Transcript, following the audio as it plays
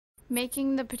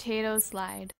Making the potato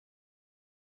slide.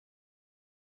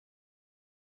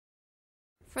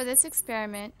 For this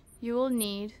experiment, you will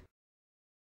need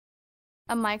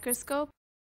a microscope,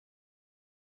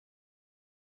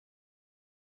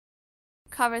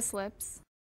 cover slips,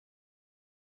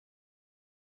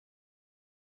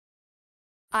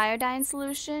 iodine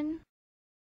solution,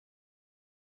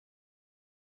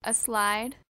 a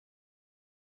slide,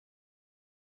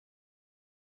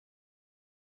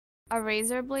 a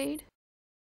razor blade,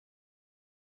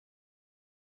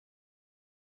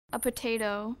 a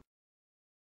potato,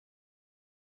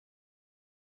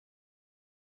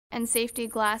 and safety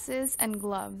glasses and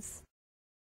gloves.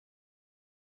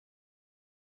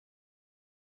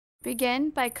 Begin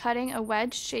by cutting a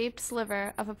wedge-shaped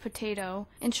sliver of a potato,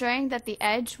 ensuring that the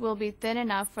edge will be thin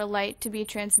enough for light to be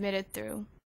transmitted through.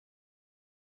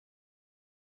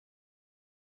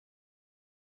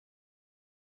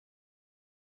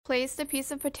 Place the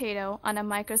piece of potato on a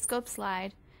microscope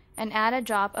slide and add a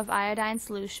drop of iodine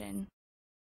solution.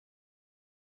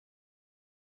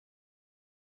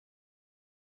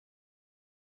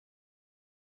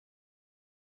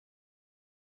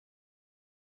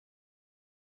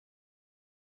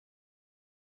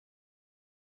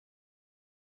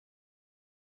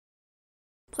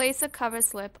 Place a cover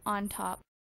slip on top.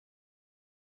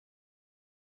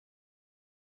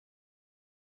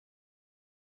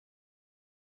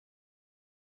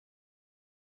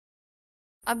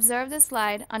 Observe the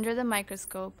slide under the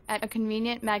microscope at a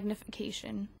convenient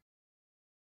magnification.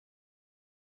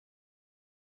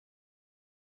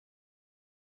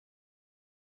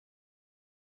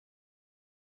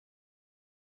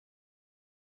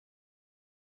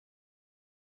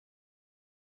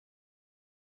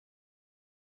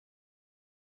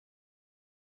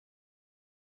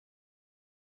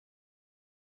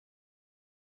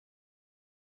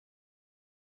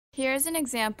 Here is an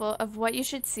example of what you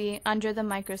should see under the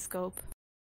microscope.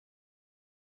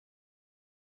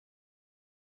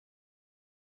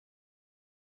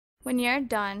 When you're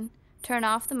done, turn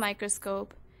off the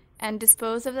microscope and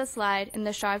dispose of the slide in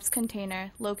the sharps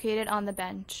container located on the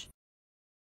bench.